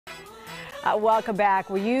Welcome back.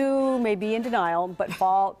 Well, you may be in denial, but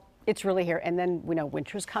fall, it's really here. And then we know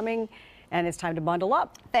winter's coming and it's time to bundle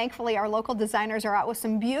up. Thankfully, our local designers are out with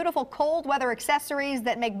some beautiful cold weather accessories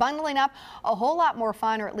that make bundling up a whole lot more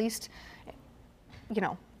fun, or at least, you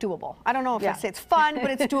know, doable. I don't know if it's fun, but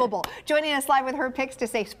it's doable. Joining us live with her picks to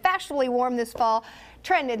stay fashionably warm this fall,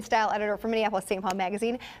 trend and style editor for Minneapolis-St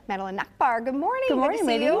Magazine, Madeline Nachbar. Good morning. Good morning,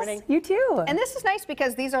 ladies. Good morning. You too. And this is nice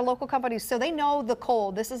because these are local companies, so they know the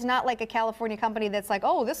cold. This is not like a California company that's like,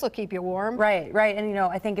 oh, this will keep you warm. Right, right. And you know,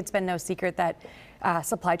 I think it's been no secret that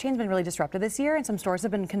supply chain's been really disrupted this year, and some stores have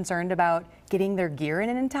been concerned about getting their gear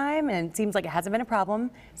in time, and it seems like it hasn't been a problem.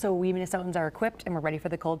 So we Minnesotans are equipped and we're ready for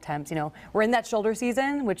the cold temps. You know, we're in that shoulder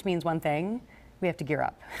season, which means one thing. We have to gear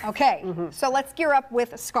up. Okay, so let's gear up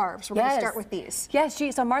with scarves. We're going to start with these. Yes,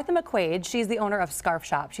 so Martha McQuaid, she's the owner of Scarf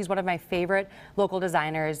Shop. She's one of my favorite local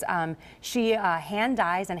designers. She hand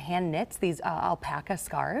dyes and hand knits these alpaca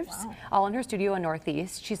scarves, all in her studio in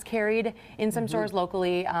Northeast. She's carried in some stores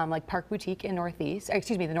locally, like Park Boutique in Northeast, or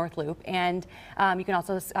excuse me, the North Loop, and you can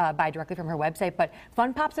also buy directly from her website. But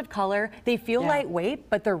fun pops of color. They feel lightweight,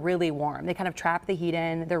 but they're really warm. They kind of trap the heat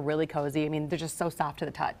in. They're really cozy. I mean, they're just so soft to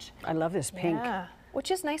the touch. I love this pink.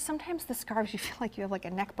 Which is nice. Sometimes the scarves, you feel like you have like a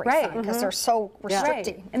neck brace on because they're so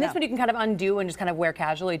restricting. Right. And this one you can kind of undo and just kind of wear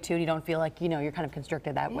casually too. And you don't feel like, you know, you're kind of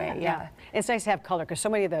constricted that way. Yeah. It's nice to have color because so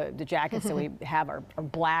many of the jackets that we have are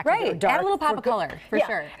black. Right. Or dark. Add a little pop of color for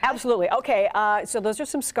sure. Absolutely. Okay. So those are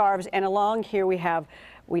some scarves, and along here we have.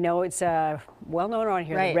 We know it's well known around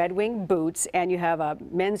here, the Red Wing boots, and you have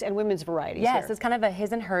men's and women's varieties. Yes, here. It's kind of a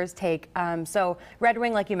his and hers take. So Red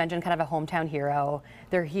Wing, like you mentioned, kind of a hometown hero.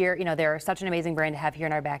 They're here, you know, they're such an amazing brand to have here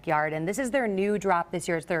in our backyard. And this is their new drop this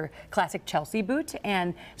year. It's their classic Chelsea boot.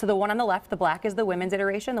 And so the one on the left, the black, is the women's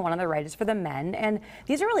iteration. The one on the right is for the men. And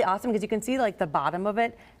these are really awesome because you can see like the bottom of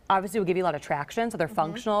it obviously will give you a lot of traction, so they're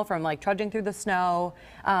functional from like trudging through the snow,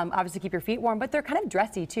 obviously keep your feet warm, but they're kind of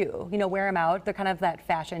dressy too. You know, wear them out. They're kind of that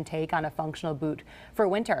fashion take on a functional boot for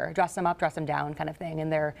winter. Dress them up, dress them down kind of thing.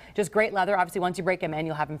 And they're just great leather. Obviously, once you break them in,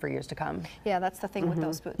 you'll have them for years to come. Yeah, that's the thing with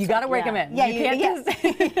those boots. You got to break them in. Yeah, you can't just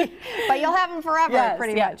but you'll have them forever,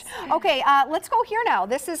 pretty much. Okay, let's go here now.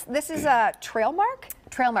 This is a Trailmark?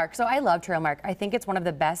 Trailmark. So I love Trailmark. I think it's one of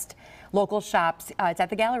the best local shops. It's at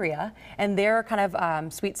the Galleria, and their kind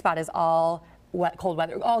of sweet spot is all cold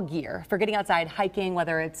weather, all gear for getting outside, hiking,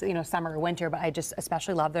 whether it's, you know, summer or winter. But I just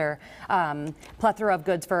especially love their plethora of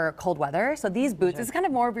goods for cold weather. So these boots is kind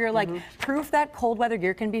of more of your like proof that cold weather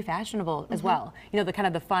gear can be fashionable as well. You know, the kind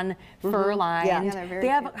of the fun fur line. Yeah, they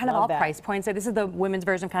have kind of all price points. So this is the women's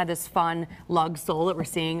version, kind of this fun lug sole that we're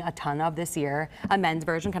seeing a ton of this year. A men's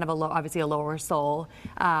version, kind of a obviously a lower sole.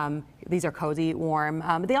 These are cozy, warm.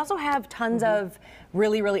 But they also have tons of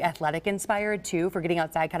really, really athletic inspired too for getting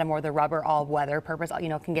outside, kind of more the rubber all-weather purpose, you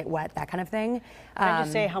know, can get wet, that kind of thing. Can I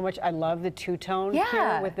just say how much I love the two-tone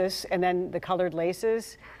here with this, and then the colored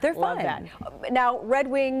laces. They're love fun. That. Now, Red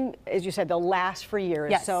Wing, as you said, they'll last for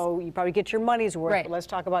years, so you probably get your money's worth. But let's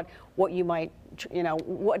talk about what you might, you know,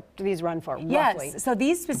 what do these run for, roughly? Yes, so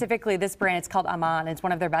these specifically, this brand, it's called Aman. It's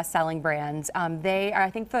one of their best-selling brands. They are, I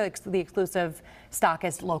think, the exclusive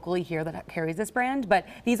stockist locally here that carries this brand, but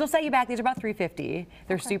these will set you back. These are about $350.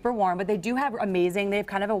 They're super warm, but they do have amazing, they have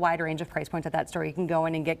kind of a wide range of price points at that store. You can go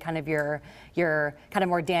in and get kind of your kind of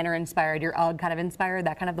more Danner inspired, your UGG kind of inspired,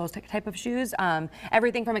 that kind of those type of shoes.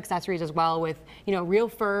 Everything from accessories as well with, you know, real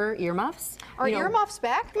fur earmuffs. Are earmuffs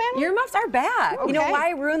back, man? Earmuffs are back. You know,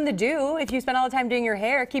 why ruin the dew if you spend all the time doing your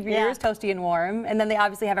hair? Keep your ears toasty and warm. And then they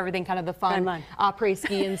obviously have everything kind of the fun après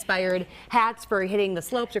ski inspired hats for hitting the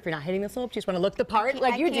slopes. Or if you're not hitting the slopes, you just want to look the part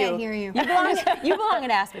like you do. I can't hear you. You belong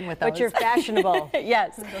in Aspen with those. But you're fashionable.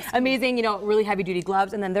 Yes. Amazing, you know, really heavy duty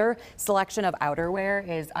gloves. And then their selection of outerwear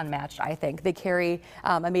is unmatched, I think. They carry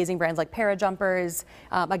amazing brands like Parajumpers.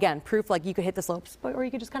 Again, proof like you could hit the slopes, or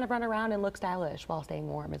you could just kind of run around and look stylish while staying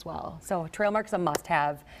warm as well. So Trailmark's a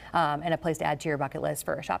must-have and a place to add to your bucket list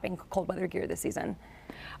for shopping cold weather gear this season.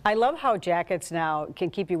 I love how jackets now can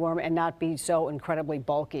keep you warm and not be so incredibly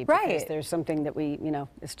bulky. Because there's something that we, you know,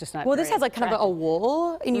 it's just not. Well, this has like kind of a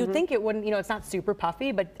wool, and you'd think it wouldn't, you know, it's not super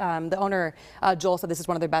puffy, but the owner, Joel, said this is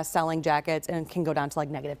one of their best selling jackets and can go down to like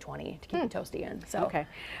 -20 to keep you toasty in. So. Okay.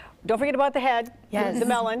 Don't forget about the head, the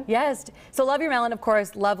melon. Yes. So love your melon, of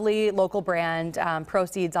course. Lovely local brand.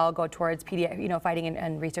 Proceeds all go towards fighting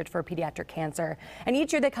and research for pediatric cancer. And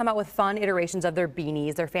each year they come out with fun iterations of their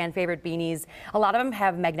beanies, their fan favorite beanies. A lot of them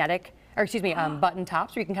have magnetic, or excuse me, button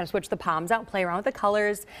tops where you can kind of switch the palms out, play around with the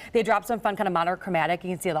colors. They drop some fun kind of monochromatic.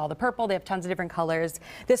 You can see all the purple. They have tons of different colors.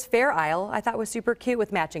 This fair isle I thought was super cute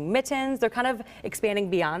with matching mittens. They're kind of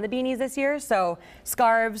expanding beyond the beanies this year. So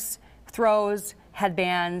scarves, throws,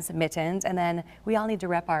 headbands, mittens, and then we all need to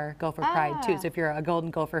rep our Gopher pride too. So if you're a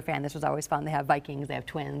Golden Gopher fan, this was always fun. They have Vikings, they have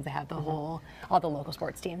Twins, they have the all the local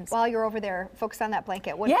sports teams. While you're over there, focus on that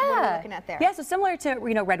blanket. What are we looking at there? Yeah, so similar to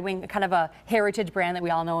Red Wing, kind of a heritage brand that we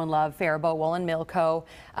all know and love, Faribault Woolen Mill Co.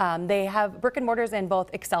 They have brick and mortars in both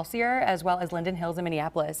Excelsior as well as Linden Hills in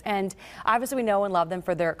Minneapolis. And obviously we know and love them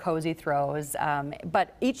for their cozy throws.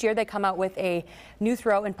 But each year they come out with a new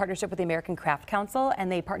throw in partnership with the American Craft Council,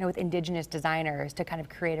 and they partner with indigenous designers to kind of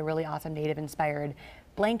create a really awesome native-inspired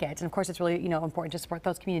blanket. And of course, it's really important to support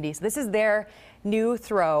those communities. So this is their new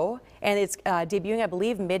throw, and it's debuting, I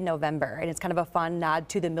believe, mid-November. And it's kind of a fun nod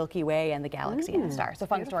to the Milky Way and the galaxy and the stars. So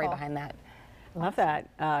fun story behind that. Love that.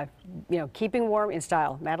 Keeping warm in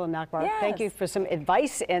style. Madeline Nachbar, thank you for some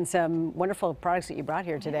advice and some wonderful products that you brought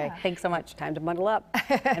here today. Yeah. Thanks so much. Time to bundle up.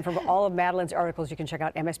 And for all of Madeline's articles, you can check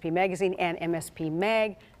out MSP Magazine and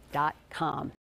MSPmag.com.